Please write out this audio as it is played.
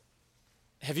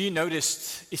Have you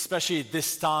noticed, especially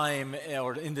this time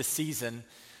or in this season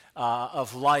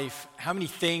of life, how many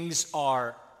things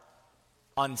are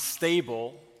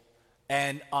unstable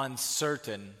and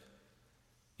uncertain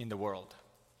in the world?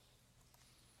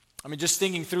 I mean, just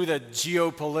thinking through the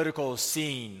geopolitical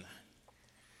scene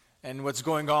and what's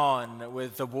going on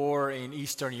with the war in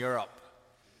Eastern Europe.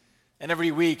 And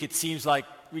every week it seems like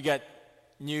we get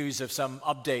news of some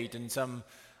update and some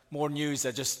more news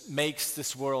that just makes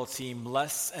this world seem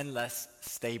less and less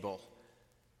stable.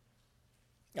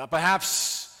 Now,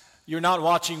 perhaps you're not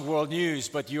watching world news,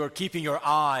 but you're keeping your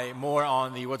eye more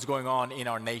on what's going on in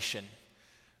our nation,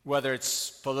 whether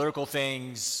it's political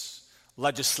things,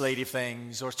 legislative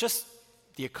things, or it's just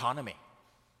the economy,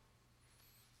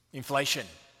 inflation,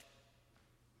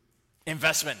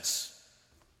 investments.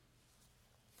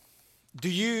 Do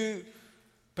you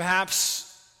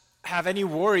perhaps have any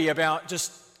worry about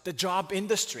just the job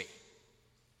industry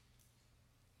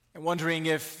and wondering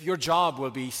if your job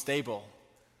will be stable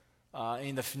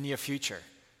in the near future?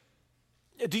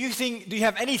 Do you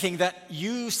have anything that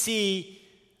you see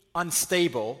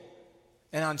unstable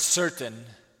and uncertain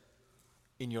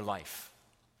in your life?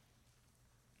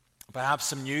 Perhaps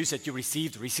some news that you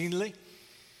received recently,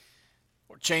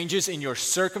 or changes in your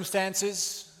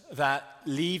circumstances that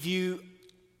leave you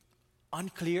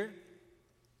unclear,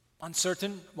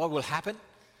 uncertain what will happen?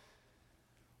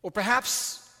 Or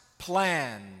perhaps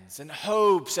plans and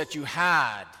hopes that you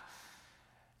had,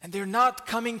 and they're not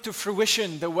coming to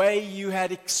fruition the way you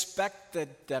had expected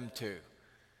them to.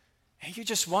 And you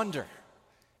just wonder,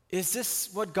 is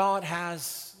this what God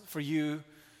has for you?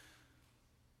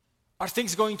 Are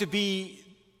things going to be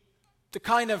the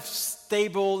kind of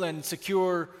stable and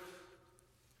secure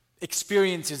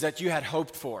experiences that you had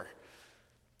hoped for?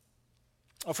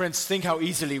 Oh, friends, think how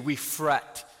easily we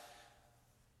fret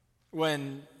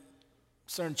when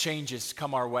certain changes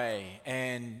come our way,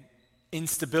 and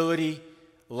instability,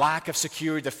 lack of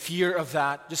security, the fear of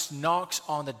that just knocks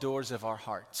on the doors of our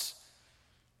hearts.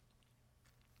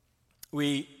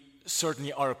 We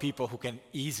certainly are a people who can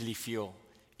easily feel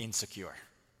insecure.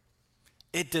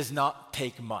 It does not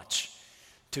take much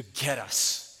to get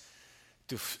us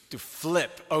to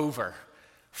flip over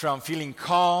from feeling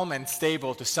calm and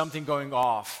stable to something going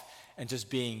off and just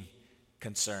being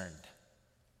concerned.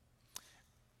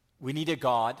 We need a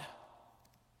God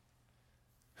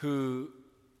who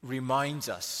reminds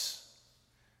us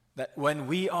that when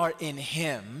we are in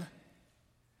Him,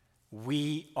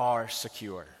 we are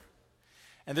secure.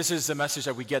 And this is the message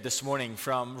that we get this morning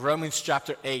from Romans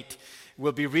chapter 8.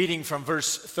 We'll be reading from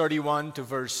verse 31 to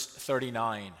verse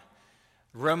 39.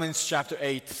 Romans chapter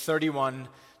 8, 31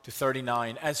 to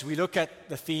 39, as we look at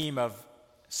the theme of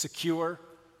secure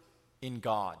in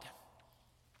God.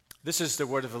 This is the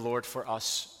word of the Lord for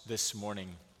us this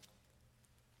morning.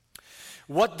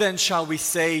 What then shall we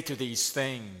say to these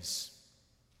things?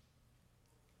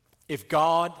 If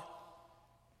God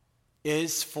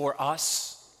is for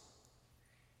us,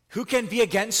 who can be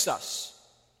against us?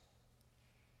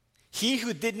 He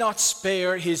who did not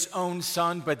spare his own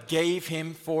son, but gave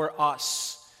him for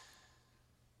us,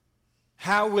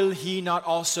 how will he not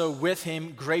also with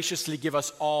him graciously give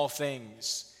us all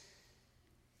things?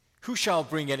 Who shall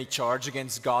bring any charge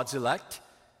against God's elect?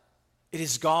 It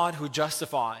is God who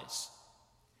justifies.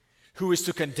 Who is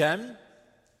to condemn?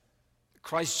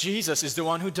 Christ Jesus is the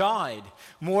one who died.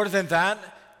 More than that,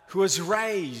 who was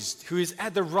raised, who is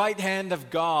at the right hand of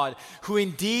God, who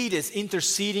indeed is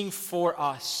interceding for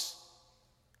us.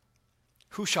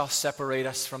 Who shall separate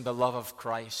us from the love of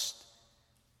Christ?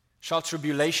 Shall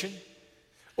tribulation,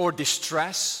 or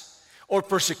distress, or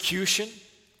persecution,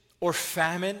 or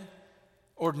famine,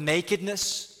 or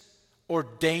nakedness, or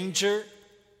danger,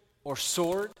 or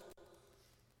sword?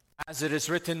 As it is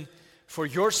written, for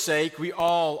your sake we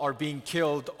all are being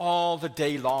killed all the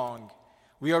day long.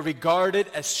 We are regarded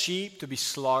as sheep to be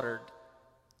slaughtered.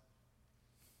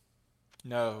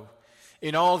 No,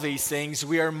 in all these things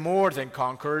we are more than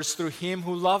conquerors through Him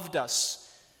who loved us.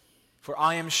 For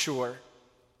I am sure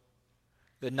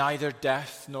that neither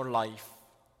death nor life,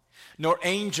 nor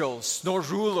angels, nor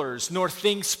rulers, nor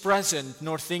things present,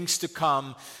 nor things to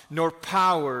come, nor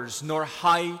powers, nor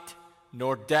height,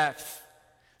 nor depth,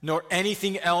 nor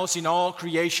anything else in all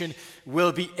creation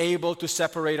will be able to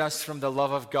separate us from the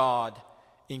love of God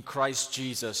in Christ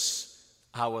Jesus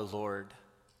our Lord.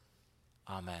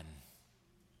 Amen.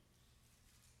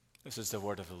 This is the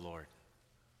word of the Lord.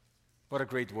 What a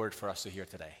great word for us to hear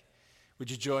today.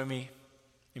 Would you join me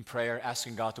in prayer,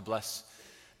 asking God to bless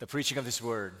the preaching of this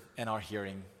word and our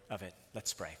hearing of it?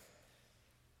 Let's pray.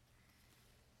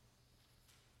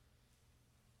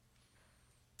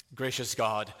 Gracious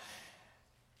God,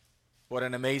 What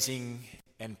an amazing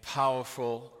and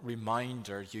powerful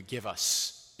reminder you give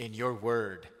us in your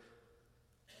word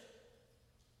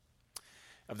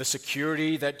of the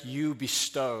security that you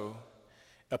bestow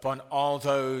upon all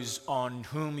those on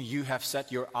whom you have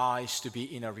set your eyes to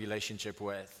be in a relationship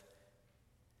with.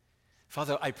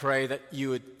 Father, I pray that you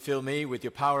would fill me with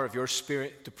your power of your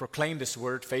Spirit to proclaim this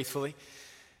word faithfully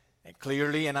and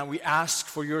clearly, and we ask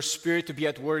for your Spirit to be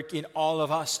at work in all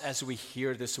of us as we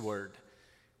hear this word.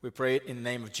 We pray it in the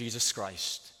name of Jesus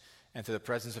Christ and to the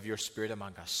presence of your Spirit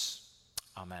among us.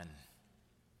 Amen.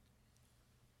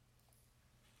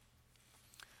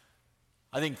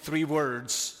 I think 3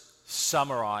 words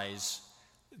summarize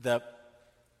the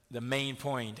main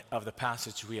point of the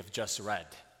passage we have just read.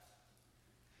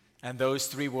 And those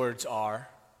 3 words are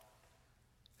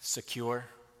secure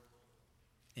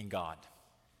in God.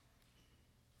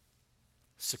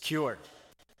 Secure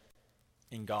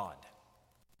in God.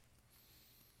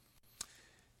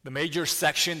 The major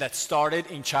section that started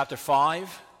in chapter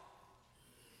 5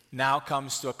 now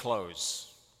comes to a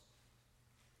close.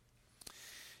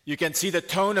 You can see the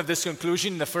tone of this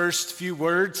conclusion in the first few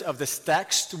words of this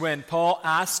text when Paul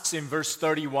asks in verse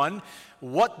 31,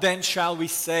 "What then shall we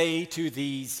say to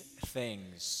these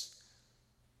things?"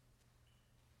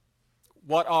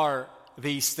 What are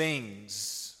these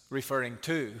things referring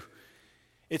to?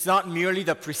 It's not merely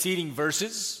the preceding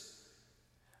verses,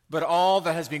 but all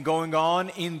that has been going on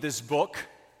in this book,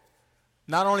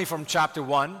 not only from chapter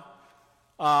 1,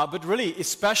 but really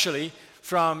especially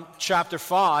from chapter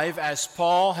 5, as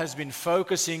Paul has been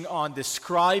focusing on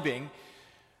describing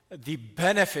the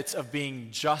benefits of being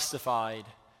justified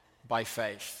by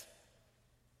faith.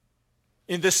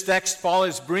 In this text, Paul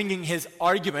is bringing his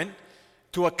argument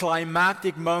to a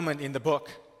climactic moment in the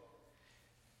book.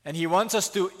 And he wants us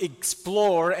to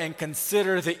explore and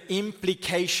consider the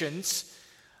implications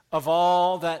of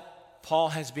all that Paul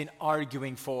has been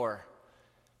arguing for,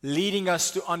 leading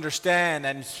us to understand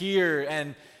and hear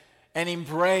and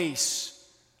embrace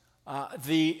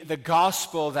the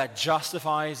gospel that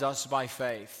justifies us by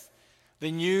faith.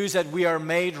 The news that we are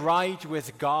made right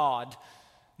with God,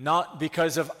 not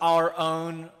because of our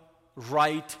own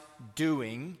right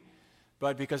doing,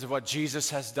 but because of what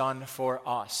Jesus has done for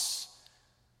us.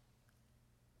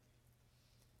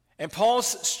 And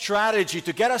Paul's strategy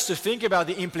to get us to think about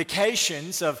the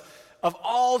implications of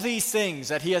all these things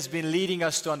that he has been leading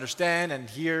us to understand and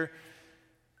hear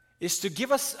is to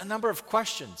give us a number of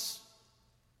questions.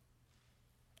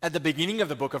 At the beginning of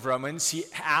the book of Romans, he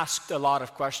asked a lot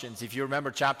of questions. If you remember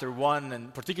chapter 1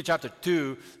 and particularly chapter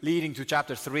 2 leading to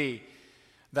chapter 3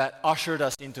 that ushered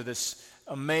us into this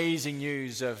amazing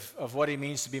news of what it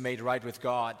means to be made right with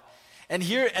God. And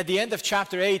here at the end of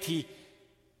chapter 8, he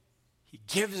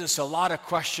gives us a lot of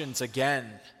questions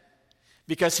again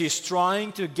because he's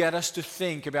trying to get us to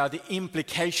think about the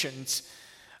implications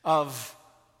of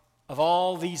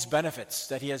all these benefits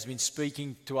that he has been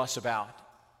speaking to us about.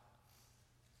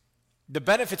 The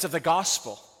benefits of the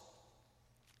gospel.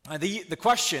 And the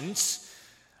questions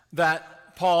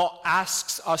that Paul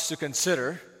asks us to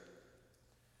consider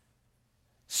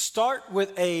start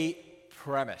with a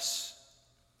premise.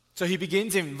 So he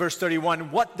begins in verse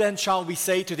 31, "What then shall we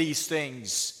say to these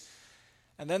things?"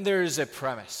 And then there is a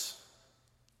premise.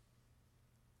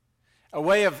 A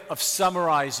way of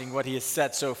summarizing what he has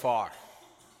said so far.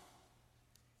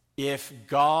 If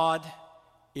God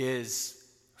is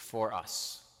for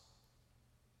us.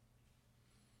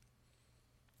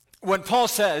 When Paul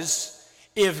says,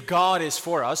 if God is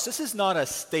for us, this is not a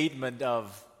statement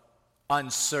of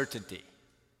uncertainty.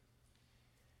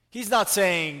 He's not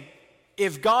saying,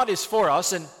 if God is for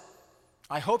us, and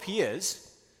I hope he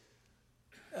is,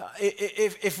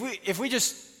 if we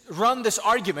just run this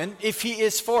argument, if he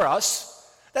is for us,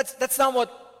 that's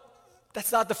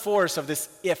not the force of this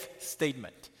if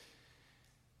statement.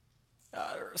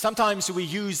 Sometimes we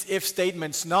use if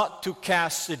statements not to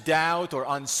cast a doubt or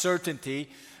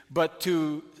uncertainty, but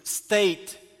to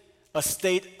state a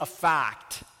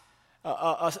fact,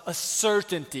 a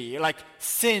certainty, like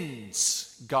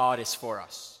since God is for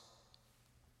us.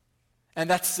 And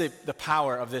that's the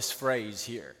power of this phrase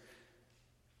here.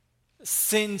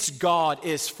 Since God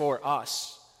is for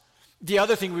us. The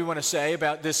other thing we want to say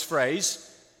about this phrase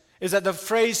is that the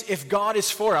phrase, if God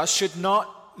is for us, should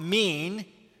not be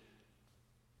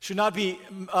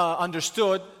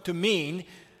understood to mean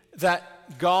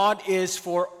that God is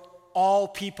for all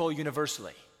people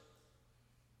universally.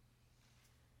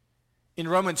 In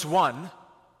Romans 1,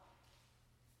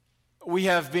 we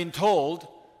have been told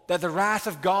that the wrath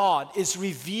of God is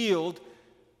revealed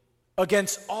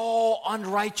against all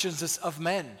unrighteousness of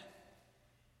men.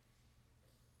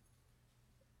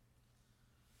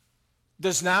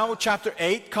 Does now chapter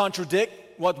 8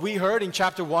 contradict what we heard in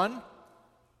chapter 1?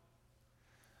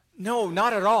 No,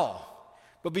 not at all.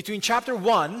 But between chapter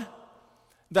 1,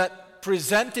 that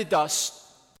presented us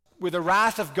with the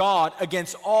wrath of God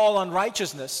against all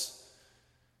unrighteousness,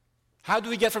 how do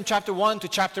we get from chapter 1 to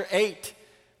chapter 8,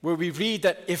 where we read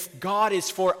that if God is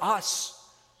for us?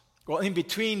 Well, in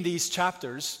between these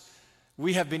chapters,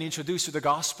 we have been introduced to the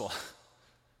gospel.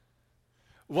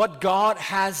 What God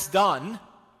has done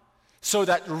so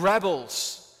that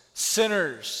rebels,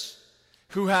 sinners,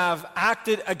 who have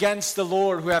acted against the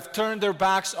Lord, who have turned their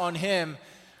backs on Him,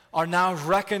 are now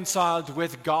reconciled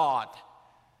with God.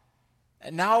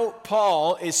 And now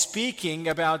Paul is speaking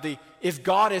about if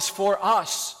God is for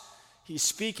us, he's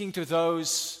speaking to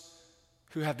those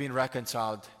who have been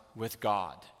reconciled with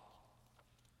God.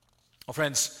 Oh,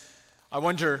 friends, I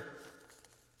wonder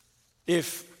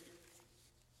if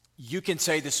you can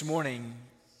say this morning,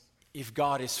 if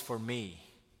God is for me.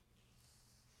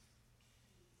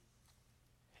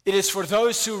 It is for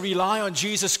those who rely on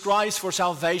Jesus Christ for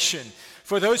salvation,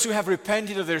 for those who have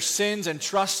repented of their sins and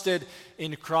trusted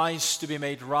in Christ to be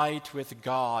made right with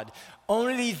God.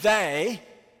 Only they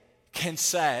can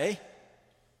say,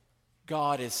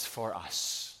 God is for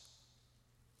us.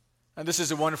 And this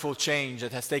is a wonderful change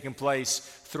that has taken place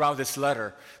throughout this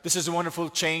letter. This is a wonderful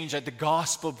change that the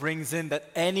gospel brings in, that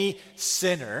any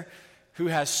sinner who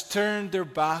has turned their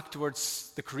back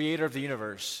towards the creator of the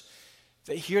universe,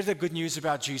 they hear the good news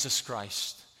about Jesus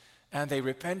Christ and they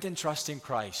repent and trust in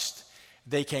Christ,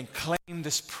 they can claim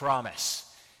this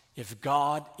promise, if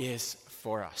God is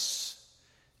for us.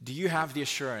 Do you have the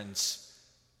assurance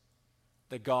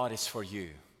that God is for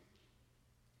you?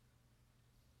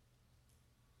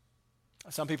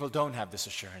 Some people don't have this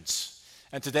assurance.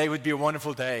 And today would be a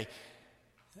wonderful day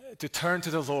to turn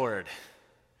to the Lord,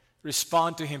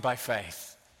 respond to Him by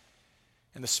faith.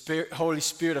 And the Holy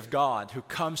Spirit of God, who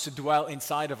comes to dwell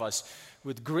inside of us,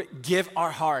 would give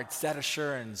our hearts that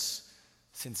assurance,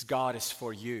 since God is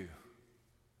for you.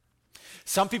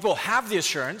 Some people have the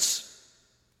assurance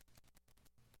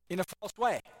in a false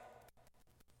way.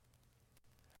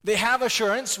 They have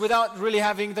assurance without really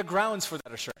having the grounds for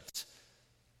that assurance.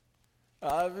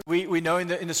 We know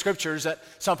in the scriptures that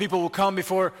some people will come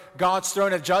before God's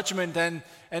throne of judgment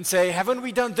and say, haven't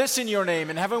we done this in your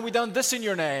name? And haven't we done this in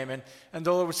your name? And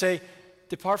the Lord would say,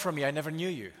 depart from me, I never knew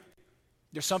you.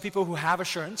 There's some people who have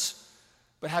assurance,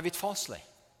 but have it falsely.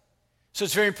 So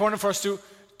it's very important for us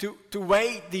to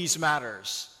weigh these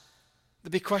matters. The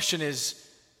big question is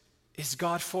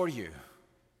God for you?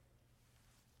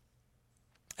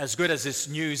 As good as this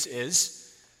news is,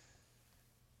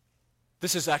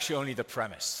 this is actually only the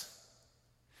premise.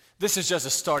 This is just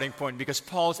a starting point, because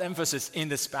Paul's emphasis in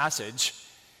this passage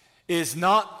is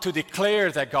not to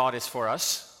declare that God is for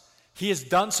us. He has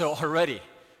done so already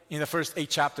in the first 8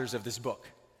 chapters of this book.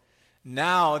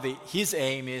 Now his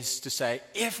aim is to say,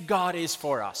 if God is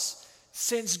for us,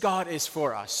 since God is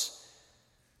for us,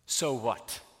 so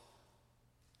what?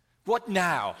 What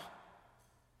now?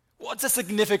 What's the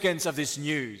significance of this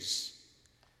news?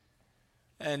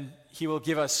 And he will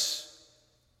give us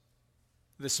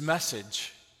this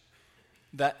message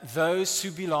that those who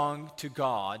belong to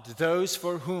God, those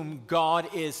for whom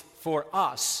God is for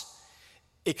us,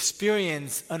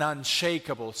 experience an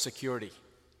unshakable security.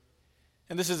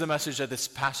 And this is the message that this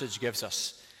passage gives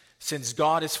us. Since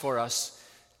God is for us,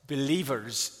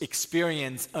 believers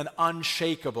experience an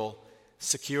unshakable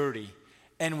security.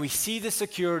 And we see the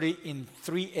security in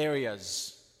 3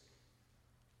 areas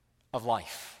of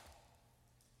life.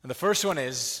 And the first one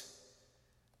is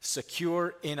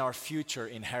secure in our future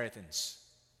inheritance.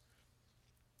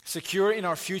 Secure in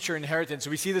our future inheritance.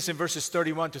 We see this in verses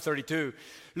 31 to 32.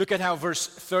 Look at how verse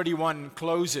 31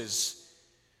 closes.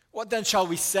 What then shall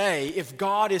we say? If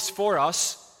God is for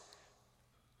us,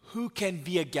 who can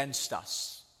be against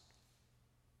us?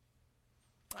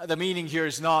 The meaning here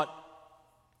is not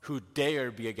who dare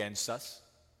be against us.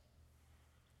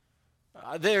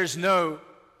 There's no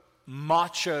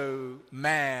macho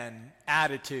man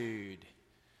attitude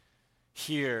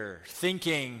here,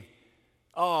 thinking,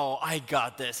 oh, I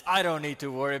got this, I don't need to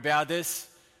worry about this,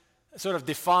 sort of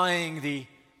defying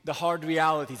the hard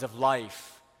realities of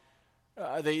life,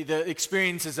 the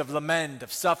experiences of lament,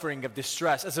 of suffering, of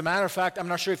distress. As a matter of fact, I'm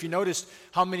not sure if you noticed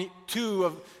how many, two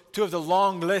of the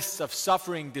long lists of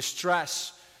suffering,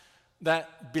 distress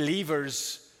that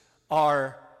believers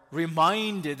are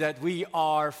reminded that we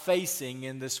are facing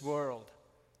in this world.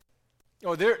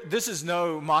 Oh, this is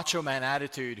no macho man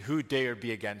attitude, who dare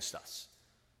be against us.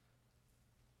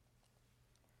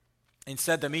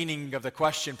 Instead, the meaning of the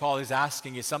question Paul is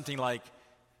asking is something like,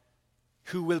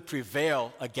 Who will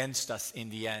prevail against us in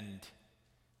the end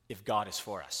if God is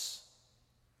for us?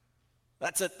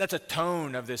 That's a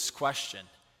tone of this question.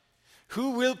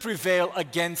 Who will prevail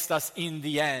against us in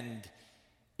the end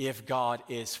if God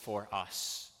is for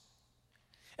us?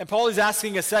 And Paul is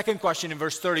asking a second question in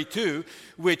verse 32,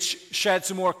 which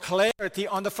sheds more clarity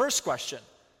on the first question,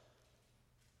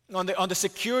 on the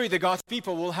security that God's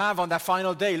people will have on that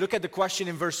final day. Look at the question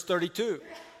in verse 32.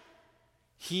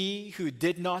 He who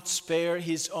did not spare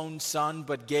his own son,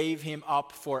 but gave him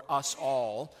up for us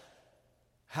all,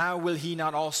 how will he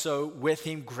not also with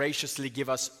him graciously give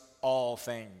us all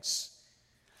things?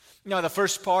 Now, the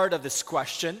first part of this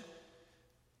question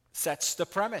sets the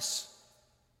premise.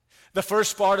 The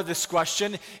first part of this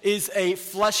question is a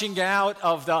fleshing out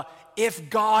of the if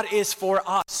God is for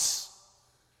us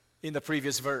in the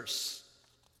previous verse.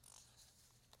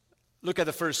 Look at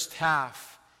the first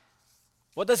half.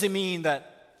 What does it mean that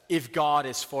if God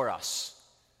is for us?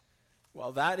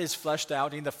 Well, that is fleshed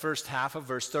out in the first half of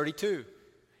verse 32.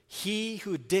 He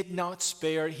who did not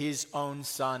spare his own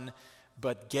son,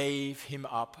 but gave him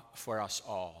up for us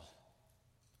all.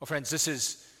 Well, friends, this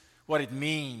is what it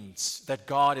means that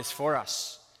God is for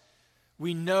us.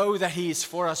 We know that he is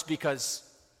for us because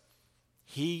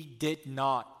he did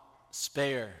not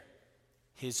spare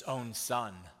his own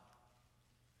son,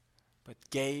 but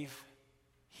gave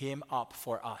him up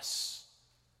for us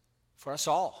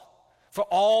all, for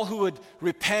all who would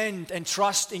repent and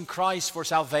trust in Christ for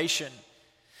salvation.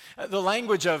 The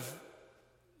language of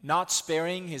not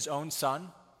sparing his own son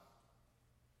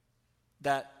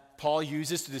that Paul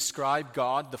uses to describe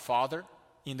God the Father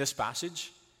in this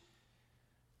passage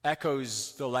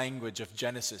echoes the language of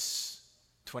Genesis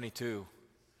 22,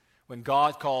 when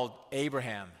God called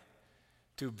Abraham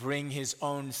to bring his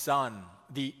own son,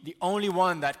 the only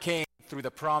one that came through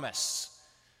the promise,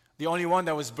 the only one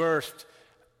that was birthed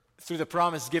through the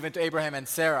promise given to Abraham and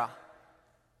Sarah.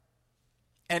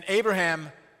 And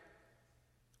Abraham,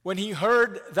 when he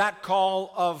heard that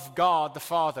call of God the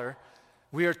Father,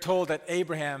 we are told that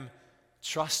Abraham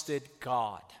trusted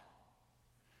God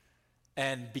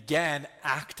and began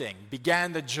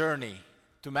the journey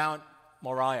to Mount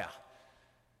Moriah.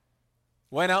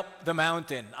 Went up the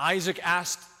mountain. Isaac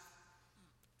asked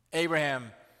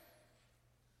Abraham,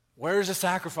 "Where's the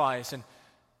sacrifice?"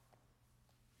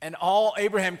 And all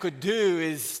Abraham could do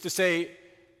is to say,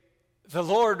 "The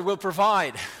Lord will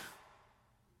provide."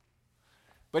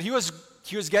 But he was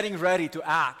getting ready to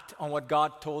act on what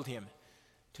God told him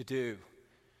to do.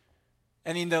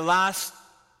 And in the last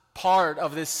part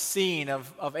of this scene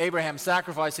of Abraham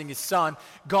sacrificing his son,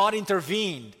 God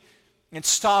intervened and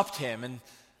stopped him and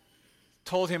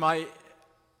told him, I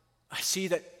see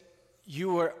that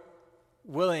you were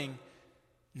willing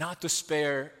not to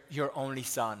spare your only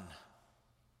son.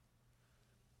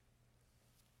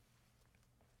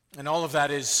 And all of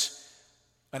that is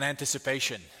an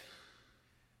anticipation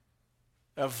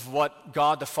of what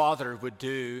God the Father would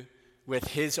do with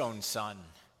his own son.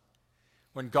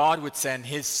 When God would send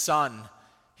his son,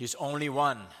 his only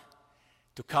one,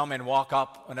 to come and walk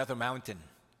up another mountain.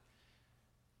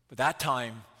 But that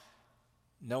time,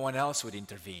 no one else would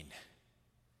intervene.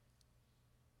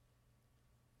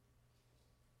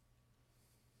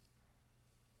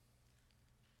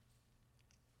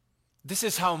 This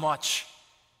is how much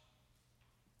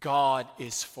God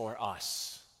is for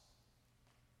us.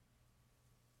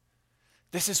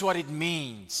 This is what it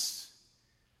means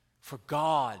for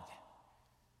God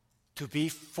to be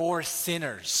for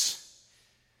sinners,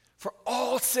 for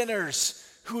all sinners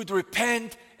who would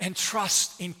repent and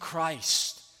trust in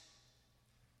Christ.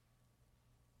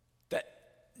 That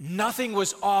nothing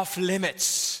was off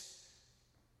limits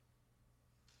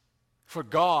for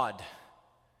God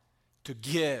to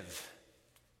give.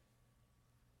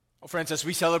 Oh, friends, as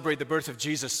we celebrate the birth of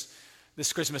Jesus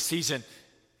this Christmas season,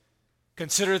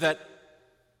 consider that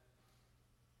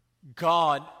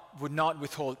God would not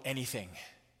withhold anything,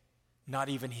 not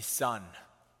even his son,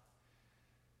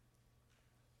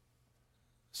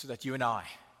 so that you and I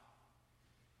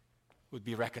would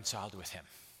be reconciled with him.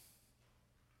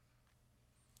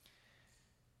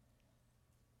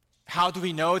 How do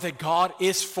we know that God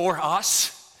is for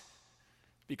us?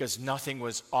 Because nothing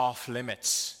was off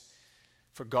limits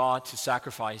for God to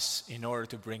sacrifice in order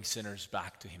to bring sinners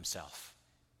back to himself.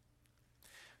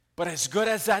 But as good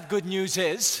as that good news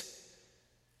is,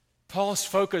 Paul's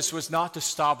focus was not to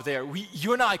stop there.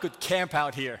 You and I could camp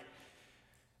out here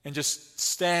and just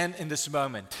stand in this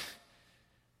moment,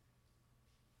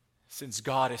 since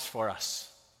God is for us.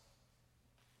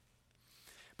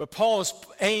 But Paul's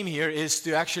aim here is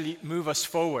to actually move us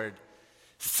forward.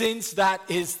 Since that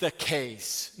is the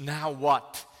case, now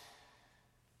what?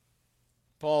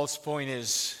 Paul's point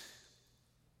is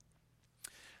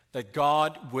that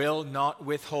God will not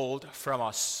withhold from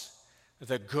us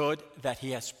the good that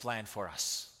he has planned for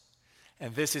us.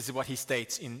 And this is what he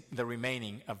states in the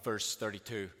remaining of verse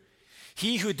 32.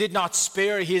 He who did not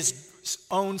spare his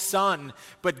own son,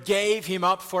 but gave him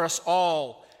up for us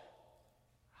all.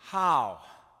 How?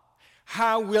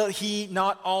 How will he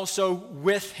not also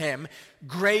with him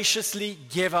graciously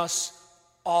give us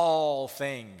all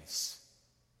things?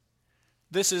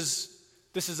 This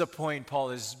is a point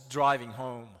Paul is driving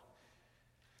home.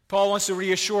 Paul wants to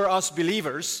reassure us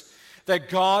believers that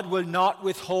God will not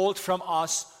withhold from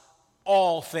us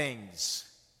all things.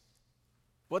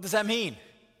 What does that mean?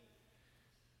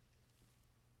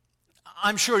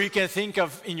 I'm sure you can think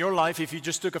of in your life, if you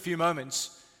just took a few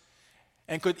moments,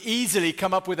 and could easily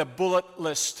come up with a bullet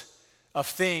list of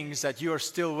things that you are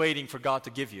still waiting for God to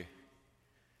give you,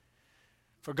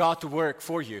 for God to work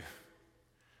for you,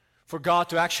 for God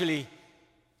to actually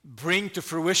bring to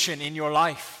fruition in your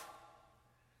life.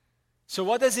 So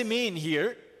what does it mean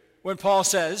here when Paul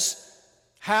says,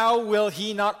 how will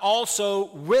he not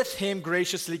also with him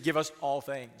graciously give us all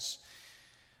things?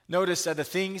 Notice that the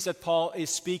things that Paul is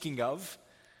speaking of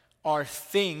are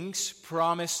things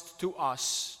promised to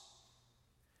us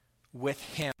with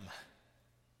him,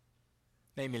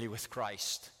 namely with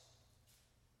Christ.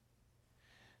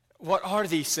 What are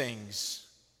these things?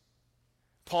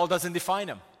 Paul doesn't define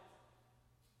them.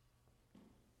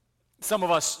 Some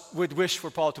of us would wish for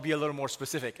Paul to be a little more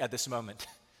specific at this moment.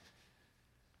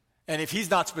 And if he's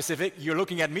not specific, you're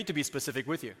looking at me to be specific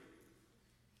with you.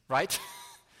 Right?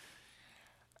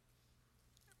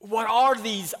 What are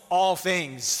these all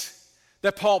things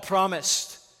that Paul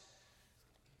promised?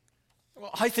 Well,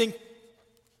 I think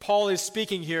Paul is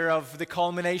speaking here of the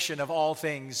culmination of all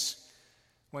things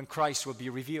when Christ will be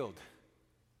revealed.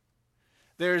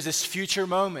 There's this future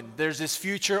moment. There's this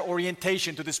future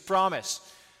orientation to this promise.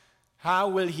 How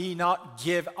will he not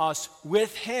give us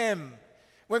with him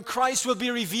when Christ will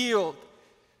be revealed?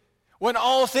 When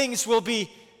all things will be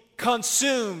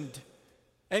consumed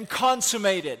and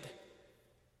consummated.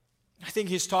 I think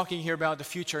he's talking here about the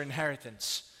future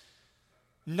inheritance.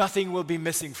 Nothing will be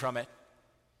missing from it.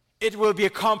 It will be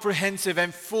a comprehensive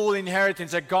and full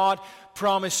inheritance that God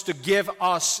promised to give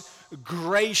us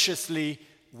graciously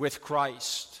with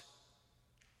Christ.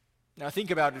 Now think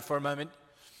about it for a moment.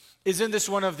 Isn't this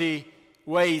one of the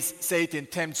ways Satan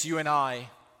tempts you and I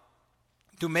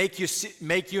to make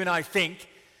you and I think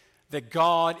that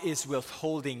God is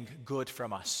withholding good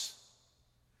from us?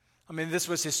 I mean, this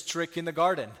was his trick in the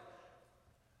garden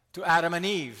to Adam and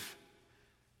Eve.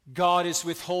 God is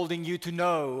withholding you to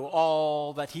know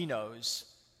all that he knows.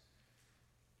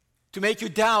 To make you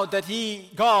doubt that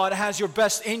God has your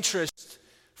best interest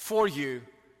for you.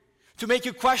 To make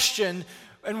you question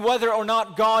and whether or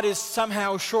not God is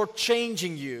somehow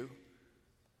shortchanging you.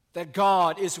 That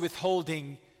God is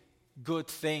withholding good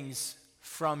things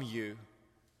from you.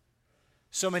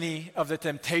 So many of the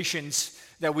temptations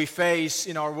that we face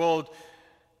in our world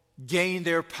gain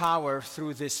their power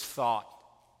through this thought.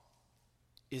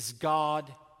 Is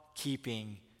God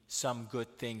keeping some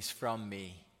good things from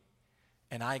me?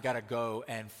 And I got to go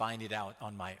and find it out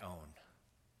on my own.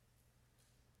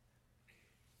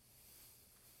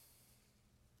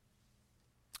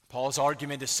 Paul's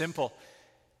argument is simple.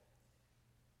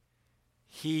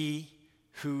 He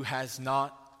who has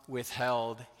not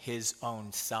withheld his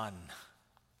own son,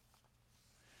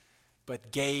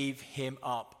 but gave him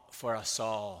up for us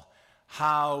all,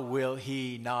 how will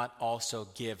he not also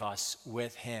give us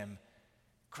with him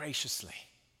graciously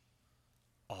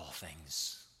all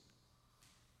things?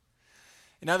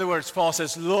 In other words, Paul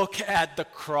says, look at the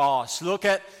cross. Look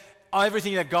at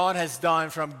everything that God has done,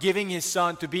 from giving his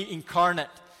son to be incarnate,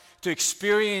 to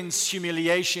experience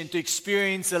humiliation, to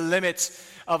experience the limits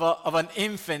of an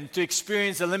infant, to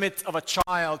experience the limits of a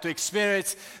child, to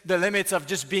experience the limits of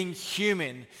just being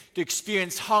human, to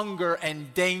experience hunger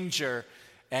and danger.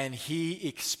 And he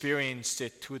experienced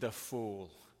it to the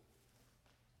full.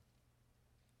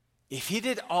 If he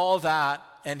did all that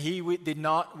and he did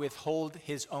not withhold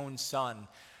his own son,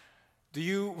 do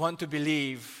you want to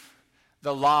believe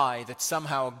the lie that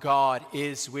somehow God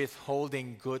is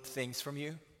withholding good things from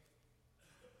you?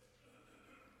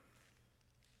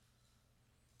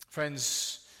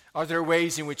 Friends, are there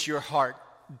ways in which your heart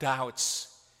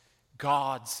doubts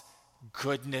God's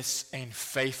goodness and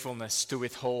faithfulness to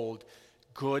withhold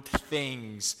good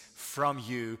things from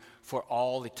you for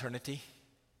all eternity?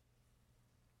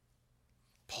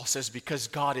 Paul says, because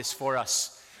God is for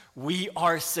us, we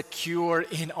are secure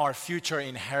in our future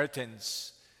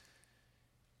inheritance.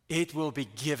 It will be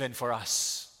given for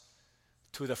us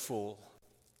to the full.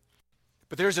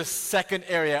 But there's a second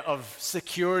area of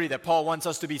security that Paul wants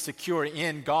us to be secure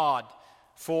in God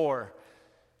for,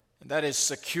 and that is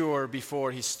secure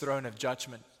before his throne of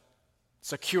judgment.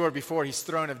 Secure before his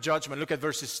throne of judgment. Look at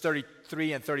verses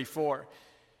 33 and 34.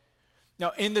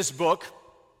 Now, in this book,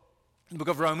 the book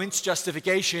of Romans,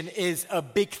 justification is a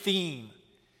big theme.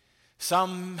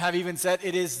 Some have even said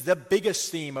it is the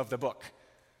biggest theme of the book.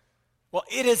 Well,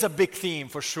 it is a big theme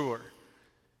for sure.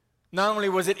 Not only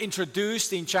was it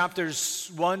introduced in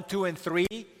chapters 1, 2, and 3,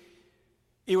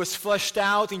 it was fleshed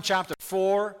out in chapter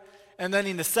 4, and then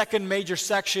in the second major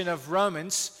section of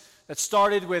Romans that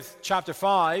started with chapter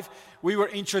 5, we were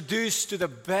introduced to the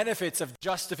benefits of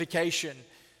justification.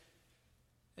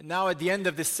 And now at the end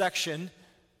of this section,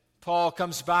 Paul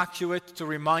comes back to it to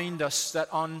remind us that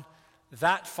on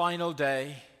that final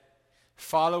day,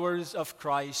 followers of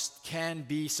Christ can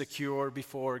be secure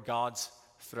before God's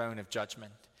throne of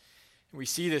judgment. We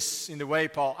see this in the way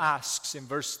Paul asks in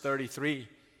verse 33,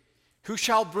 "Who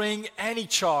shall bring any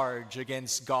charge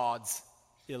against God's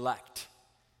elect?"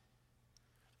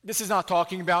 This is not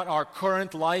talking about our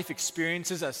current life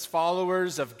experiences as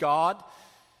followers of God.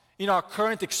 In our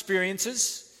current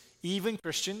experiences, even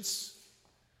Christians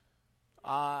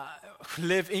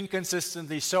live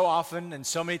inconsistently so often and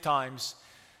so many times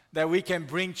that we can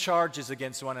bring charges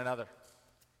against one another.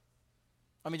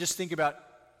 I mean, just think about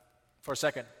for a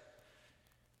second.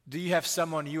 Do you have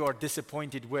someone you are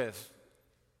disappointed with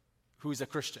who is a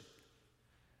Christian?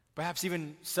 Perhaps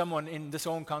even someone in this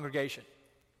own congregation,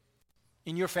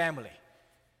 in your family,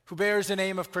 who bears the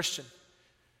name of Christian,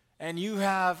 and you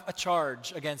have a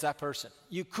charge against that person.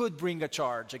 You could bring a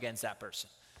charge against that person.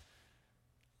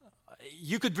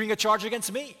 You could bring a charge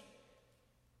against me.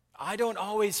 I don't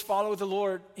always follow the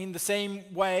Lord in the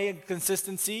same way and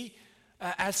consistency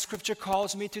as Scripture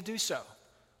calls me to do so.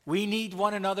 We need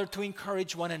one another to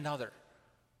encourage one another.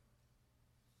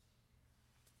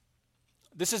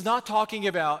 This is not talking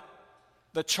about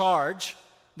the charge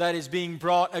that is being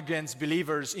brought against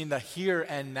believers in the here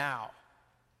and now.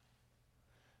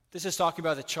 This is talking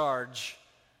about the charge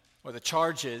or the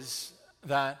charges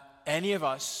that any of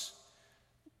us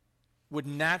would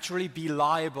naturally be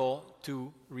liable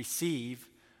to receive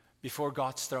before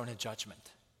God's throne of judgment.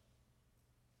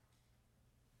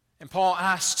 And Paul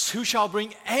asks, who shall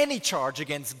bring any charge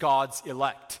against God's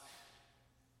elect?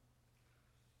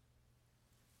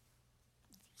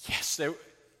 Yes,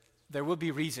 there will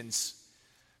be reasons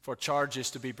for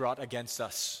charges to be brought against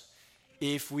us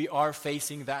if we are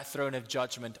facing that throne of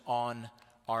judgment on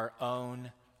our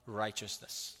own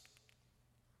righteousness.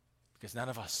 Because none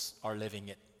of us are living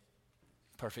it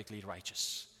perfectly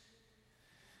righteous.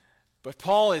 But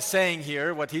Paul is saying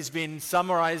here what he's been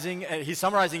summarizing. He's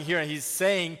summarizing here, and he's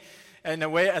saying, in a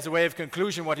way, as a way of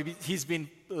conclusion, what he's been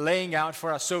laying out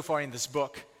for us so far in this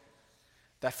book,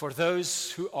 that for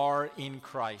those who are in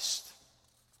Christ,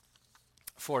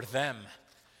 for them,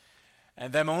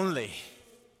 and them only,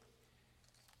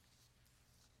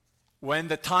 when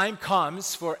the time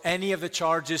comes for any of the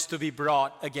charges to be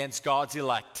brought against God's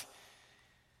elect,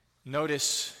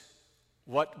 notice,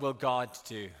 what will God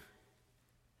do?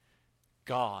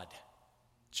 God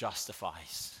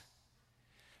justifies.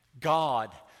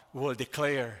 God will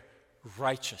declare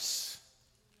righteous.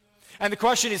 And the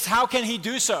question is, how can he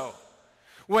do so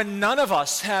when none of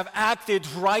us have acted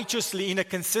righteously in a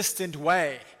consistent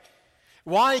way?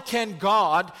 Why can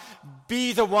God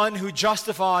be the one who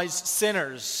justifies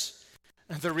sinners?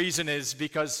 And the reason is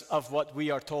because of what we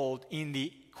are told in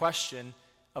the question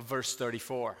of verse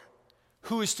 34.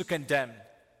 Who is to condemn?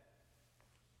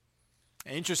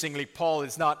 And interestingly, Paul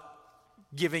is not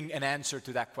giving an answer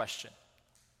to that question.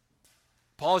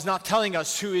 Paul is not telling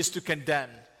us who is to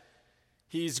condemn.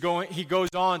 He goes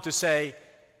on to say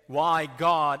why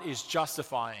God is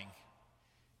justifying.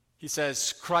 He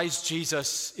says, Christ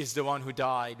Jesus is the one who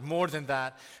died. More than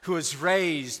that, who is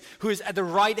raised, who is at the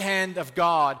right hand of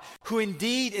God, who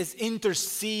indeed is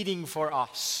interceding for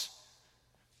us.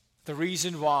 The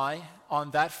reason why, on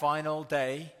that final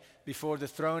day, before the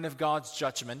throne of God's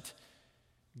judgment,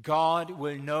 God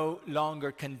will no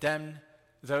longer condemn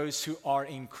those who are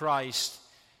in Christ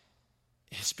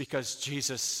is because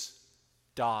Jesus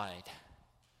died,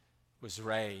 was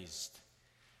raised,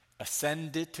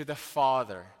 ascended to the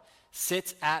Father,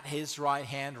 sits at his right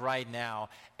hand right now,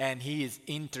 and he is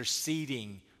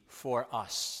interceding for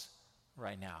us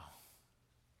right now.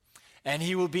 And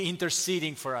he will be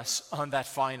interceding for us on that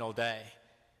final day.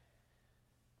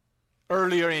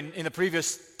 Earlier in the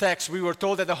previous text, we were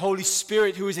told that the Holy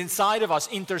Spirit who is inside of us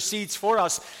intercedes for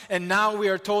us. And now we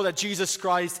are told that Jesus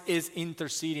Christ is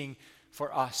interceding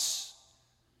for us.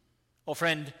 Oh,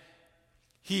 friend,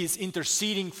 He is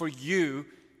interceding for you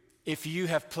if you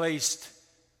have placed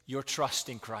your trust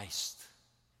in Christ.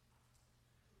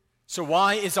 So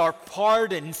why is our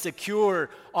pardon secure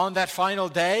on that final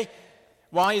day?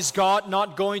 Why is God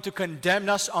not going to condemn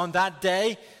us on that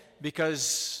day?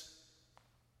 Because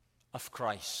of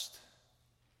Christ,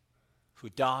 who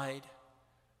died,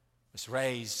 was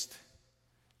raised,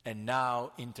 and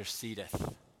now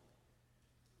intercedeth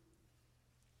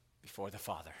before the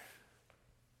Father.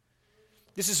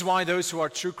 This is why those who are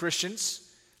true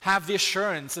Christians have the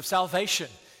assurance of salvation.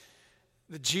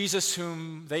 The Jesus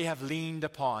whom they have leaned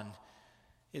upon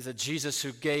is a Jesus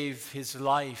who gave his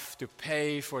life to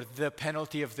pay for the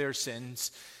penalty of their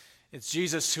sins. It's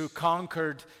Jesus who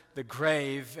conquered the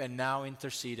grave and now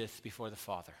intercedeth before the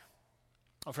Father.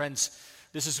 Oh, friends,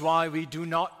 this is why we do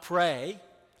not pray,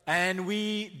 and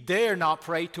we dare not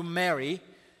pray to Mary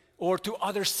or to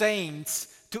other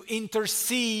saints to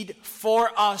intercede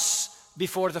for us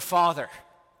before the Father.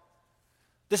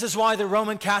 This is why the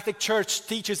Roman Catholic Church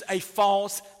teaches a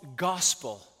false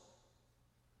gospel.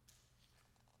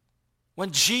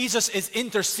 When Jesus is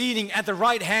interceding at the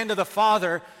right hand of the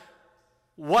Father,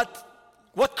 what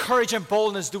courage and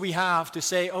boldness do we have to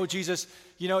say, oh Jesus,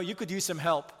 you could use some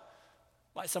help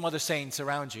by some other saints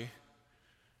around you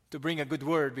to bring a good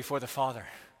word before the Father.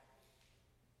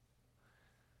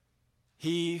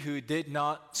 He who did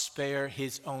not spare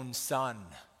his own Son,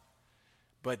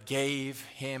 but gave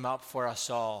him up for us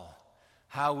all,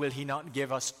 how will he not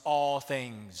give us all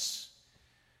things?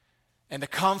 And the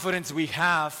confidence we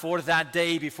have for that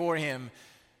day before him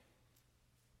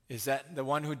is that the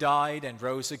one who died and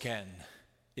rose again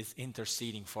is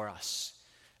interceding for us.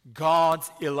 God's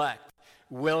elect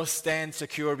will stand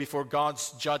secure before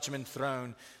God's judgment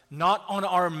throne, not on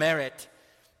our merit,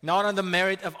 not on the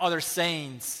merit of other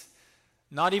saints,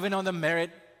 not even on the merit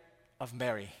of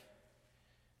Mary,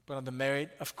 but on the merit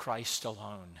of Christ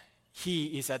alone.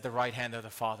 He is at the right hand of the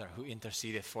Father who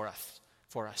interceded for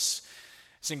us.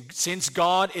 Since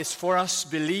God is for us,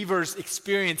 believers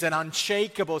experience an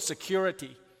unshakable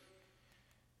security.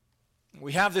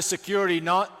 We have this security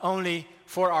not only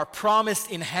for our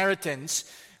promised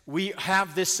inheritance, we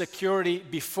have this security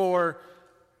before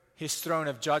his throne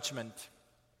of judgment.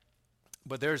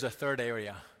 But there's a third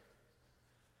area.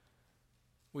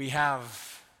 We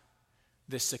have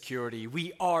this security.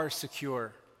 We are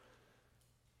secure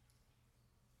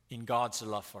in God's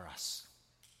love for us.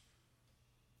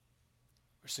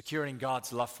 We're secure in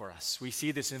God's love for us. We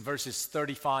see this in verses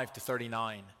 35 to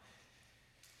 39.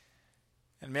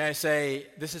 And may I say,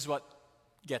 this is what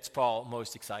gets Paul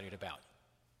most excited about,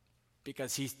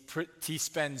 because he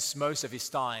spends most of his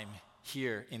time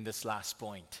here in this last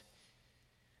point.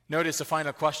 Notice the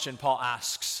final question Paul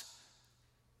asks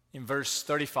in verse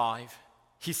 35.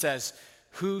 He says,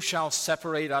 "Who shall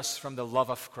separate us from the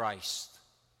love of Christ?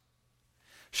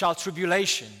 Shall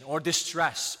tribulation or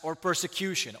distress or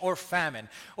persecution or famine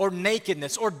or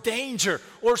nakedness or danger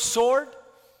or sword?"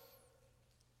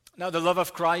 Now, the love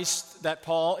of Christ that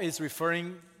Paul is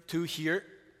referring to here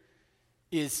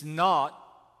is not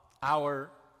our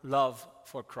love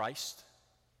for Christ,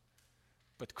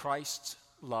 but Christ's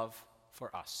love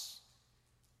for us.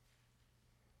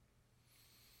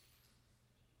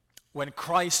 When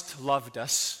Christ loved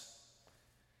us,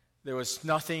 there was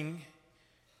nothing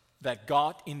that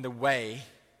got in the way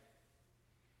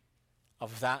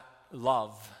of that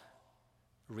love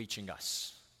reaching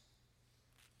us.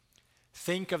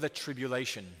 Think of the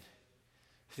tribulation.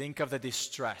 Think of the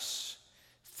distress.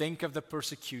 Think of the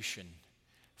persecution.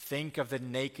 Think of the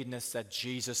nakedness that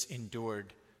Jesus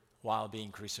endured while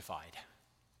being crucified.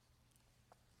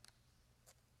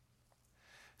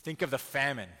 Think of the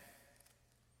famine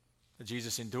that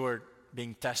Jesus endured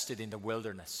being tested in the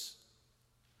wilderness.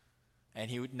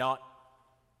 And he would not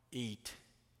eat,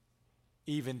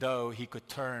 even though he could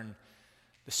turn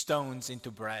the stones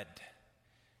into bread,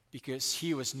 because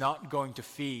he was not going to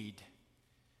feed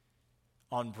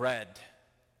on bread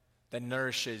that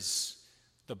nourishes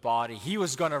the body. He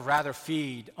was going to rather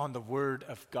feed on the Word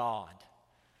of God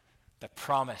that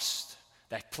promised,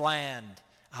 that planned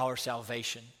our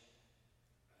salvation.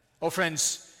 Oh,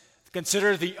 friends,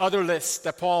 consider the other list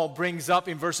that Paul brings up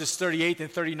in verses 38 and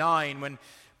 39 when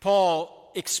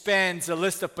Paul expands a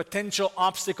list of potential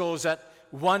obstacles that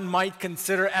one might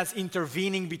consider as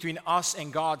intervening between us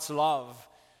and God's love.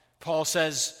 Paul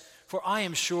says, "For I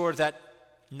am sure that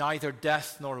neither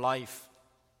death nor life,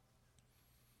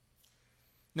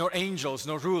 nor angels,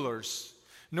 nor rulers,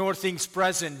 nor things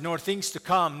present, nor things to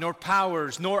come, nor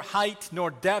powers, nor height, nor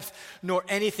depth, nor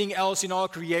anything else in all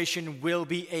creation will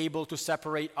be able to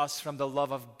separate us from the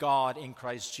love of God in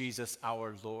Christ Jesus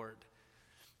our Lord."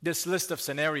 This list of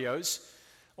scenarios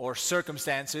or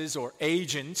circumstances or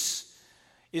agents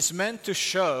is meant to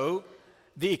show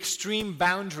the extreme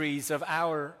boundaries of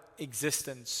our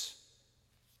existence.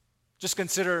 Just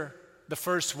consider the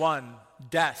first one,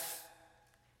 death.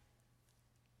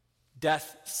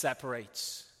 Death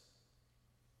separates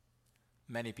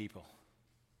many people.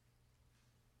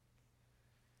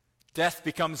 Death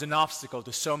becomes an obstacle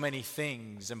to so many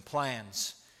things and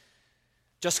plans.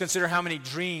 Just consider how many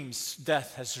dreams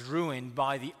death has ruined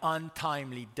by the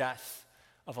untimely death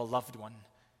of a loved one.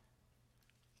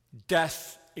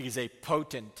 Death is a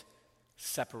potent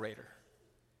separator,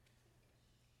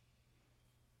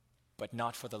 but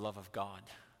not for the love of God.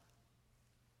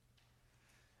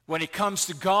 When it comes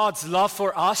to God's love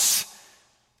for us,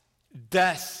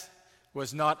 death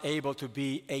was not able to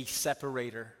be a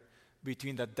separator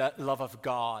between the love of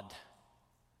God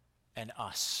and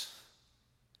us.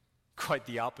 Quite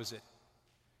the opposite.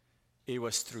 It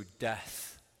was through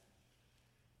death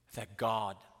that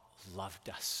God loved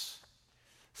us.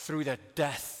 Through the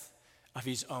death of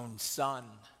his own Son.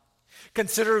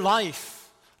 Consider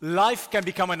life. Life can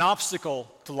become an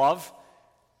obstacle to love.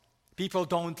 People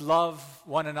don't love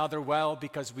one another well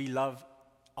because we love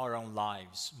our own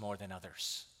lives more than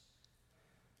others.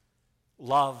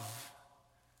 Love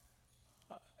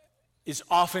is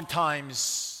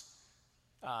oftentimes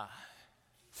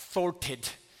thwarted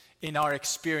in our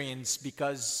experience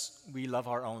because we love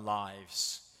our own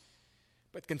lives.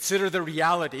 But consider the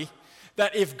reality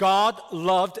that if God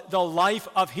loved the life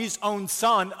of his own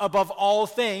Son above all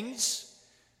things,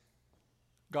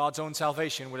 God's own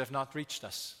salvation would have not reached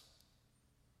us.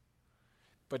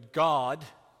 But God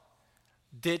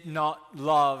did not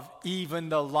love even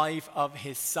the life of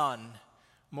his Son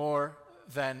more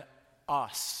than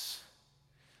us,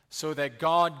 so that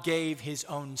God gave his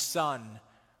own Son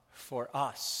for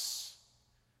us.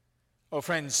 Oh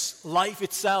friends, life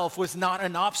itself was not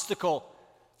an obstacle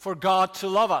for God to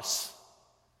love us.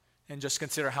 And just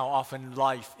consider how often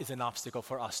life is an obstacle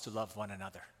for us to love one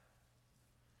another.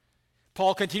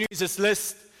 Paul continues this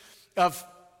list of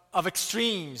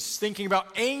extremes, thinking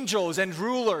about angels and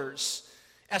rulers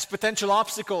as potential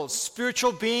obstacles,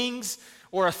 spiritual beings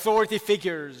or authority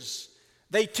figures.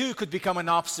 They too could become an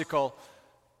obstacle,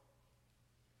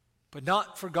 but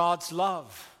not for God's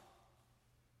love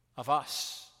of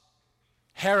us.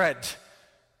 Herod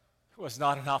was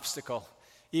not an obstacle,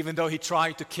 even though he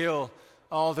tried to kill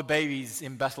all the babies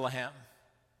in Bethlehem.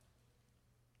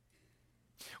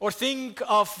 Or think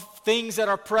of things that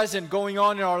are present going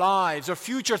on in our lives, or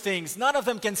future things. None of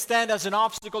them can stand as an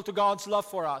obstacle to God's love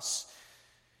for us.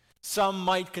 Some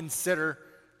might consider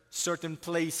certain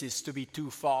places to be too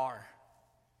far.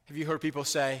 Have you heard people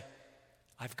say,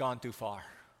 I've gone too far.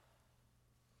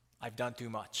 I've done too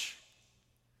much.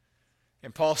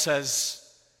 And Paul says,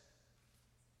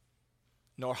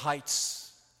 nor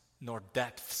heights, nor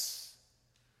depths.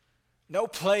 No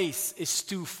place is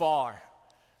too far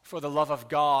for the love of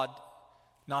God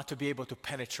not to be able to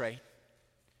penetrate.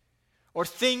 Or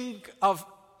think of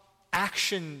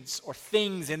actions or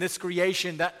things in this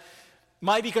creation that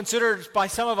might be considered by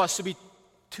some of us to be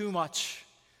too much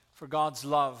for God's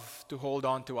love to hold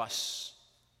on to us.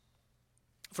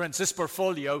 Friends, this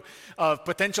portfolio of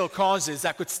potential causes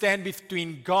that could stand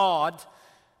between God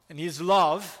and his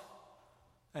love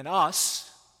and us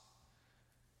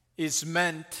is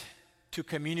meant to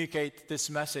communicate this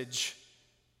message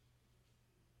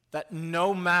that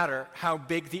no matter how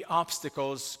big the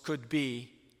obstacles could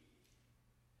be,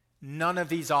 none of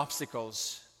these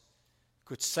obstacles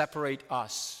could separate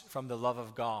us from the love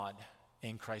of God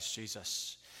in Christ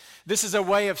Jesus. This is a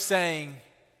way of saying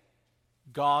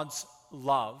God's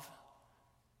love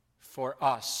for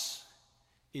us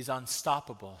is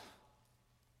unstoppable.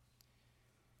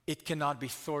 It cannot be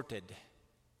thwarted.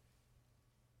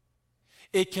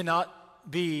 It cannot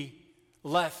be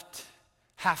left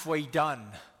halfway done.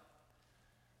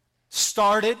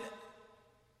 Started,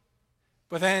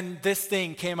 but then this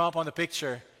thing came up on the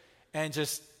picture and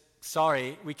just,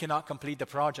 sorry, we cannot complete the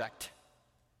project.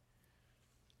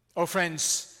 Oh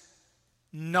friends,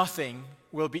 nothing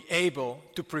will be able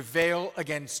to prevail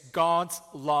against God's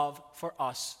love for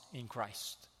us in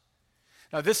Christ.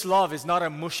 Now, this love is not a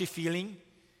mushy feeling.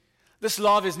 This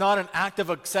love is not an act of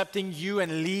accepting you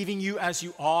and leaving you as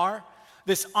you are.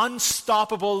 This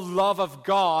unstoppable love of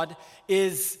God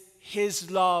is his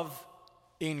love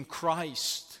in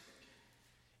Christ.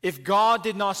 If God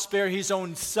did not spare his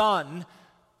own Son,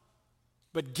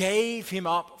 but gave him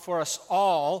up for us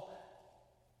all,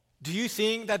 do you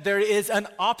think that there is an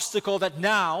obstacle that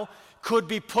now could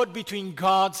be put between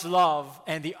God's love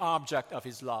and the object of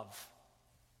his love?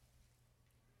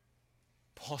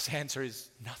 Paul's answer is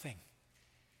nothing.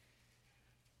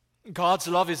 God's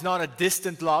love is not a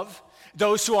distant love.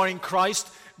 Those who are in Christ,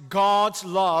 God's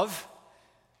love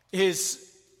is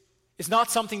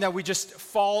not something that we just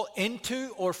fall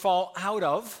into or fall out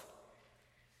of.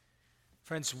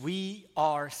 Friends, we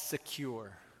are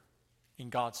secure in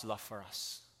God's love for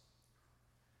us.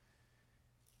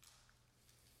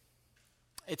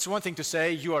 It's one thing to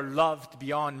say you are loved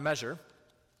beyond measure.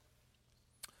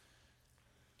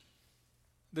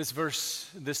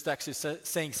 This text is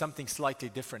saying something slightly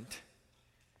different.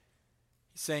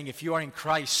 It's saying if you are in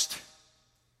Christ,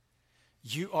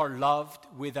 you are loved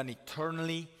with an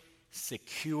eternally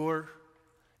secure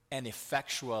and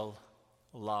effectual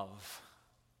love.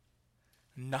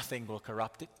 Nothing will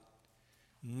corrupt it.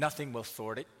 Nothing will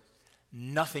thwart it.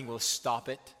 Nothing will stop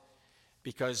it,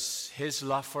 because His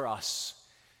love for us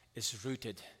is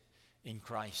rooted in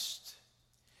Christ.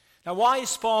 Now, why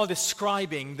is Paul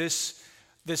describing this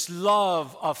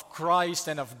love of Christ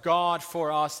and of God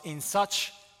for us in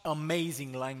such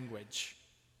amazing language?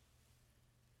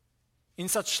 In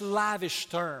such lavish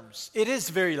terms? It is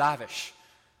very lavish.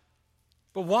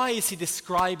 But why is he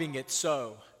describing it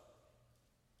so?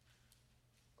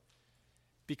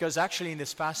 Because actually in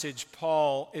this passage,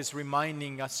 Paul is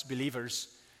reminding us believers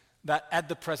that at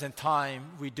the present time,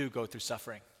 we do go through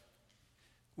suffering.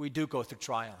 We do go through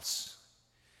trials.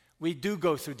 We do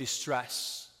go through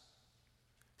distress.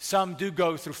 Some do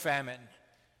go through famine.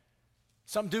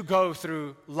 Some do go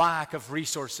through lack of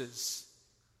resources.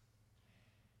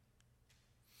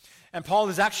 And Paul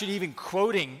is actually even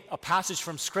quoting a passage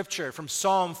from Scripture, from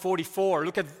Psalm 44.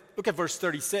 Look at verse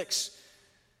 36.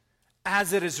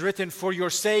 As it is written, for your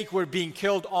sake we're being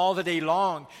killed all the day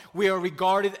long. We are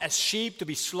regarded as sheep to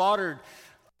be slaughtered.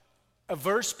 A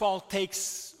verse Paul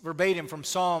takes verbatim from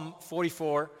Psalm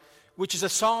 44, which is a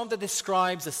psalm that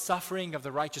describes the suffering of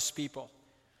the righteous people.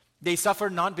 They suffer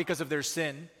not because of their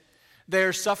sin.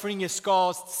 Their suffering is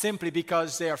caused simply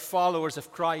because they are followers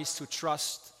of Christ who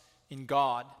trust in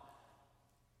God.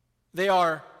 There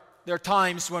are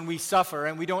times when we suffer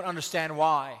and we don't understand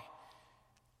why.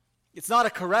 It's not a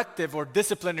corrective or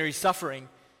disciplinary suffering.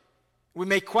 We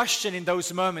may question in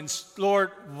those moments,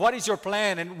 Lord, what is your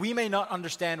plan? And we may not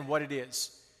understand what it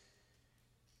is.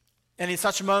 And in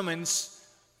such moments,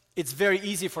 it's very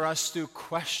easy for us to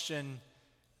question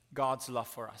God's love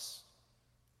for us,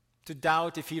 to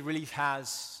doubt if He really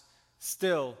has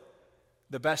still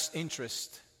the best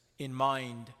interest in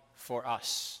mind for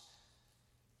us.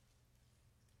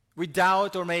 We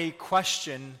doubt or may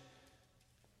question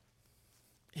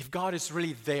if God is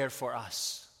really there for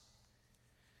us.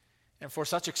 And for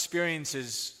such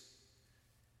experiences,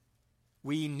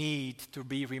 we need to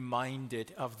be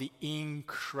reminded of the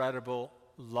incredible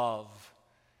love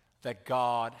that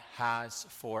God has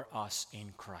for us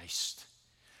in Christ.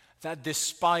 That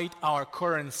despite our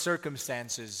current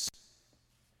circumstances,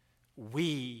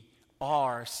 we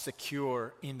are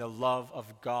secure in the love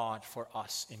of God for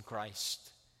us in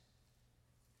Christ.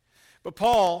 But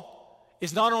Paul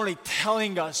is not only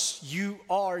telling us you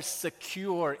are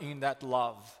secure in that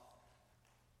love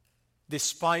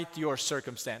despite your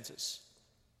circumstances.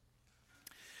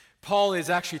 Paul is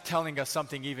actually telling us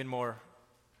something even more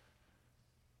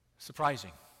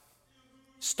surprising,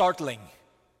 startling,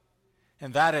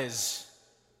 and that is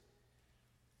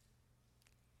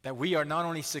that we are not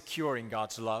only secure in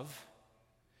God's love,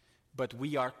 but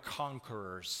we are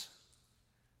conquerors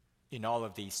in all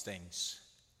of these things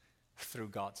through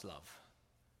God's love.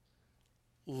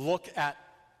 Look at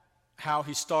how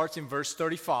he starts in verse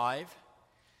 35.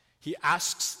 He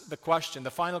asks the question,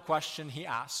 the final question he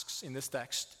asks in this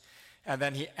text, and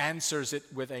then he answers it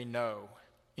with a no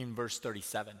in verse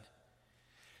 37.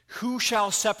 Who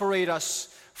shall separate us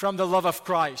from the love of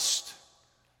Christ?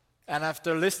 And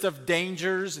after a list of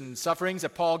dangers and sufferings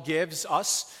that Paul gives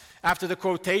us, after the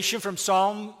quotation from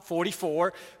Psalm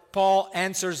 44, Paul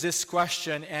answers this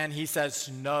question and he says,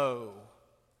 no.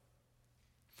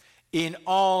 In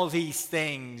all these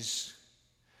things,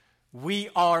 we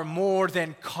are more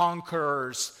than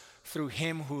conquerors through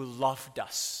Him who loved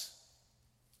us.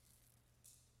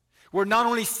 We're not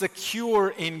only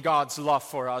secure in God's love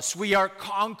for us, we are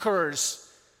conquerors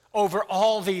over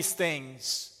all these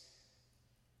things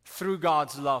through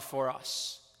God's love for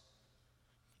us.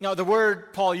 Now, the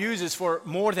word Paul uses for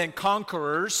more than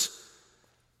conquerors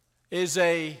is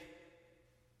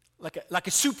like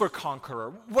a super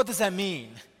conqueror. What does that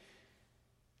mean?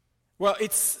 Well,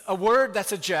 it's a word that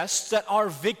suggests that our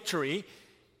victory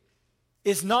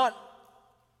is not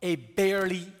a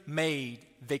barely made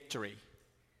victory,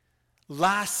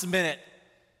 last minute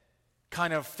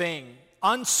kind of thing,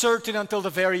 uncertain until the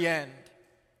very end.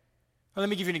 Well, let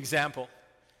me give you an example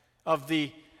of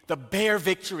the bare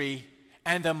victory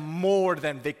and the more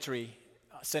than victory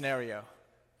scenario.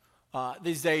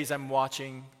 These days I'm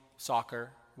watching Soccer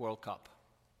World Cup.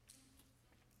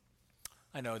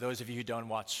 I know those of you who don't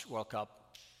watch World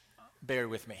Cup, bear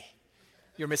with me.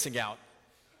 You're missing out.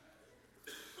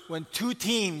 When two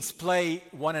teams play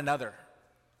one another,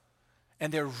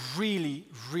 and they're really,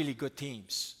 really good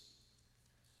teams,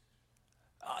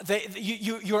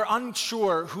 you're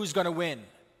unsure who's going to win.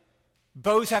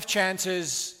 Both have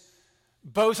chances.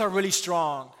 Both are really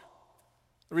strong.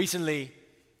 Recently,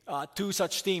 two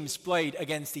such teams played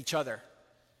against each other.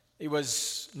 It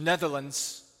was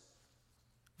Netherlands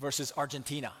versus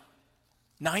Argentina.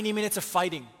 90 minutes of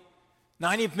fighting.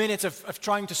 90 minutes of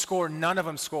trying to score. None of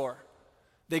them score.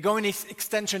 They go in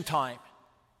extension time.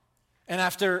 And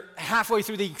after halfway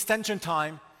through the extension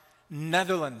time,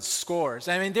 Netherlands scores.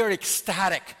 I mean, they're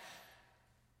ecstatic.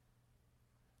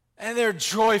 And they're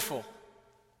joyful.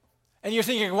 And you're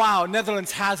thinking, wow,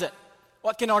 Netherlands has it.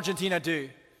 What can Argentina do?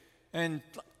 And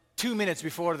 2 minutes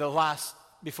before the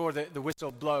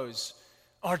whistle blows,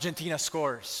 Argentina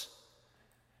scores.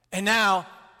 And now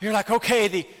you're like, okay,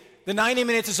 the 90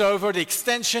 minutes is over, the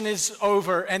extension is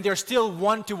over, and they're still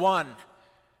 1-1.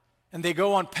 And they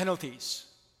go on penalties.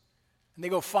 And they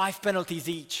go 5 penalties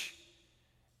each.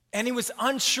 And he was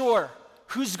unsure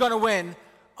who's going to win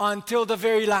until the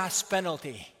very last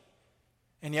penalty.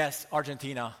 And yes,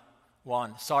 Argentina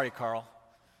won. Sorry, Carl.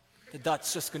 The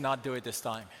Dutch just could not do it this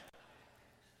time.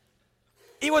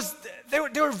 They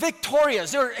were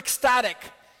victorious. They were ecstatic.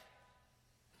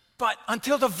 But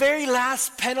until the very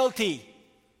last penalty,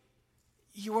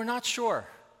 you were not sure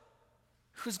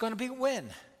who's going to win.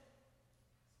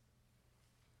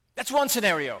 That's one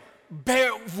scenario.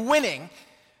 Winning,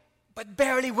 but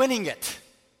barely winning it.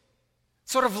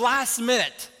 Sort of last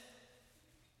minute.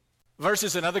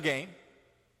 Versus another game.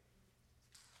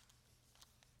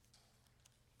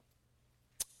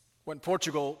 When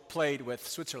Portugal played with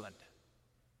Switzerland.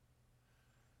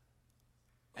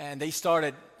 And they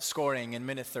started scoring in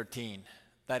minute 13.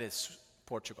 That is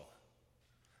Portugal.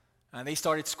 And they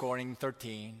started scoring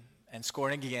 13 and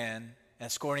scoring again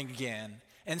and scoring again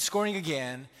and scoring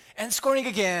again and scoring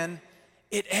again.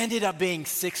 It ended up being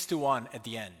 6-1 at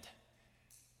the end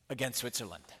against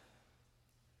Switzerland.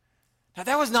 Now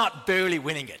that was not barely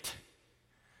winning it.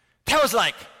 That was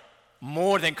like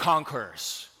more than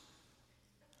conquerors.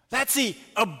 That's the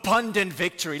abundant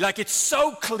victory. Like it's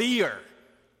so clear.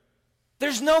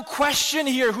 There's no question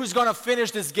here who's going to finish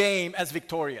this game as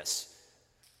victorious.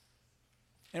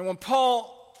 And when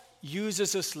Paul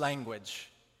uses this language,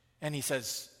 and he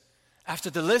says, after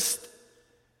the list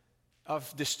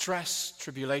of distress,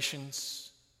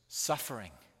 tribulations,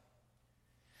 suffering,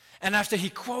 and after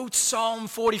he quotes Psalm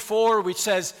 44, which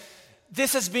says,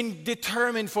 this has been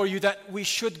determined for you that we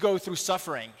should go through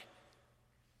suffering.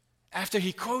 After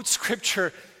he quotes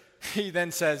scripture, he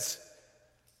then says,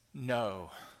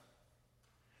 no.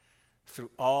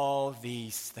 Through all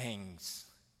these things,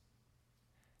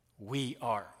 we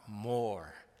are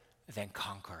more than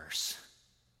conquerors.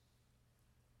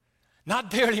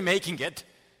 Not barely making it,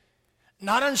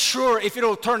 not unsure if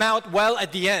it'll turn out well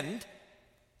at the end.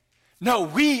 No,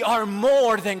 we are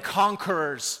more than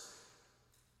conquerors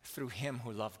through him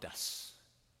who loved us.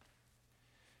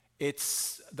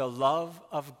 It's the love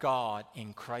of God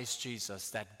in Christ Jesus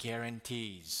that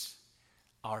guarantees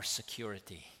our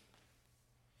security.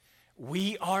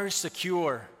 We are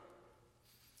secure,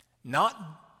 not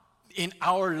in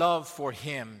our love for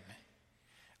him.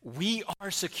 We are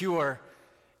secure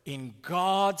in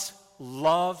God's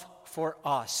love for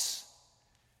us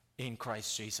in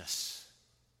Christ Jesus.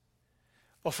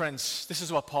 Well, friends, this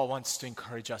is what Paul wants to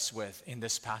encourage us with in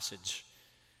this passage.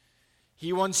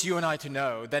 He wants you and I to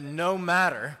know that no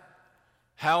matter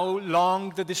how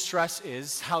long the distress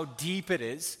is, how deep it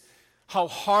is, how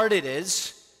hard it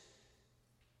is,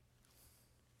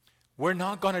 we're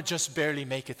not going to just barely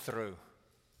make it through.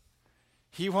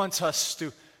 He wants us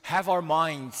to have our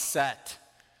minds set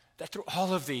that through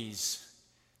all of these,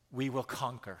 we will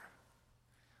conquer.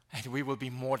 And we will be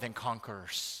more than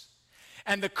conquerors.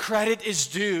 And the credit is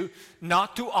due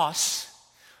not to us,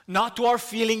 not to our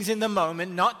feelings in the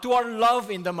moment, not to our love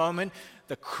in the moment.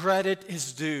 The credit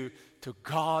is due to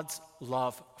God's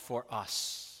love for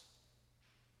us.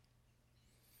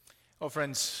 Oh,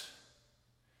 friends,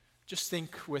 just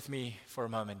think with me for a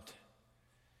moment.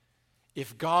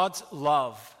 If God's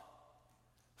love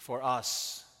for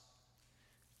us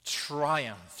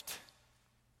triumphed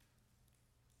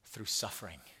through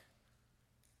suffering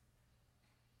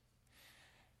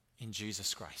in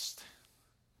Jesus Christ,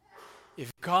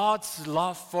 if God's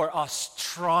love for us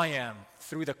triumphed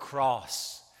through the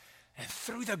cross and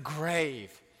through the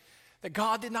grave, that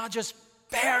God did not just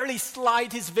barely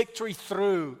slide his victory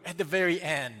through at the very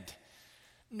end.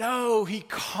 No, he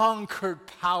conquered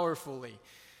powerfully.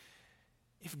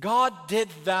 If God did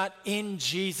that in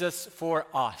Jesus for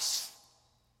us,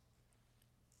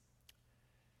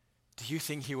 do you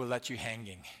think he will let you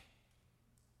hanging?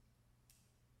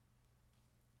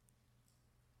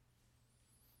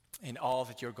 In all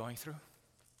that you're going through?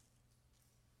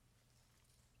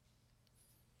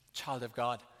 Child of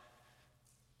God,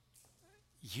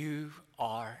 you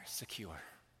are secure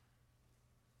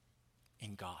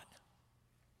in God.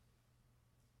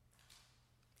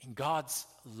 In God's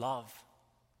love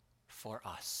for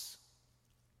us.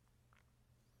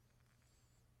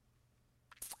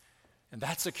 And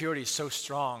that security is so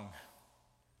strong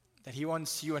that he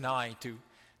wants you and I to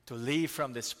leave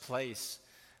from this place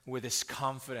with this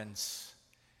confidence.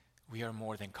 We are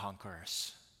more than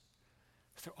conquerors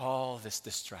through all this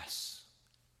distress.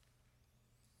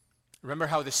 Remember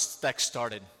how this text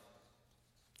started.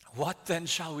 What then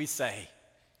shall we say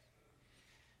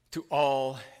to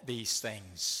all these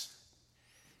things?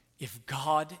 If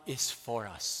God is for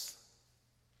us,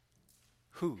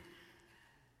 who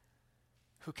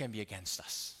can be against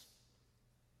us?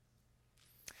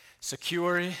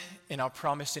 Secure in our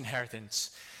promised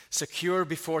inheritance, secure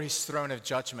before his throne of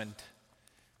judgment,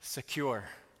 secure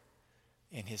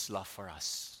in his love for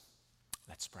us.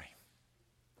 Let's pray.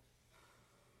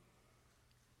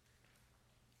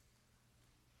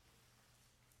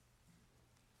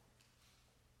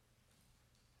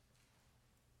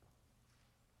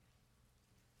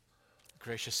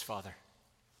 Gracious Father,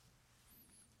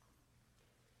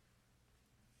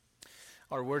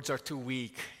 our words are too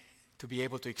weak to be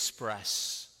able to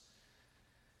express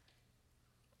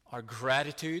our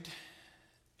gratitude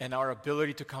and our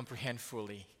ability to comprehend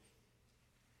fully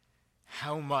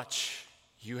how much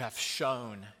you have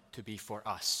shown to be for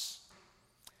us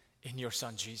in your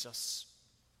Son Jesus.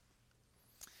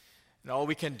 And all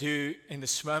we can do in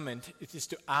this moment is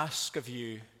to ask of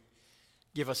you,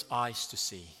 give us eyes to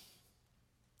see.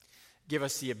 Give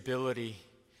us the ability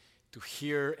to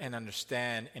hear and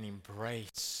understand and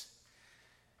embrace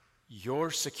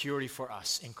your security for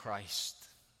us in Christ,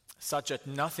 such that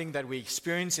nothing that we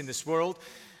experience in this world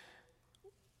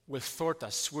will thwart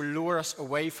us, will lure us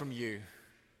away from you.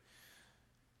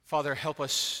 Father, help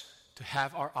us to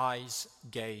have our eyes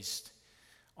gazed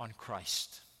on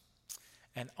Christ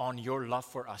and on your love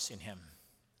for us in him,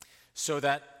 so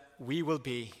that we will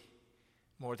be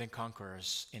more than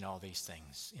conquerors in all these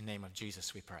things. In the name of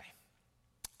Jesus we pray.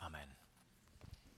 Amen.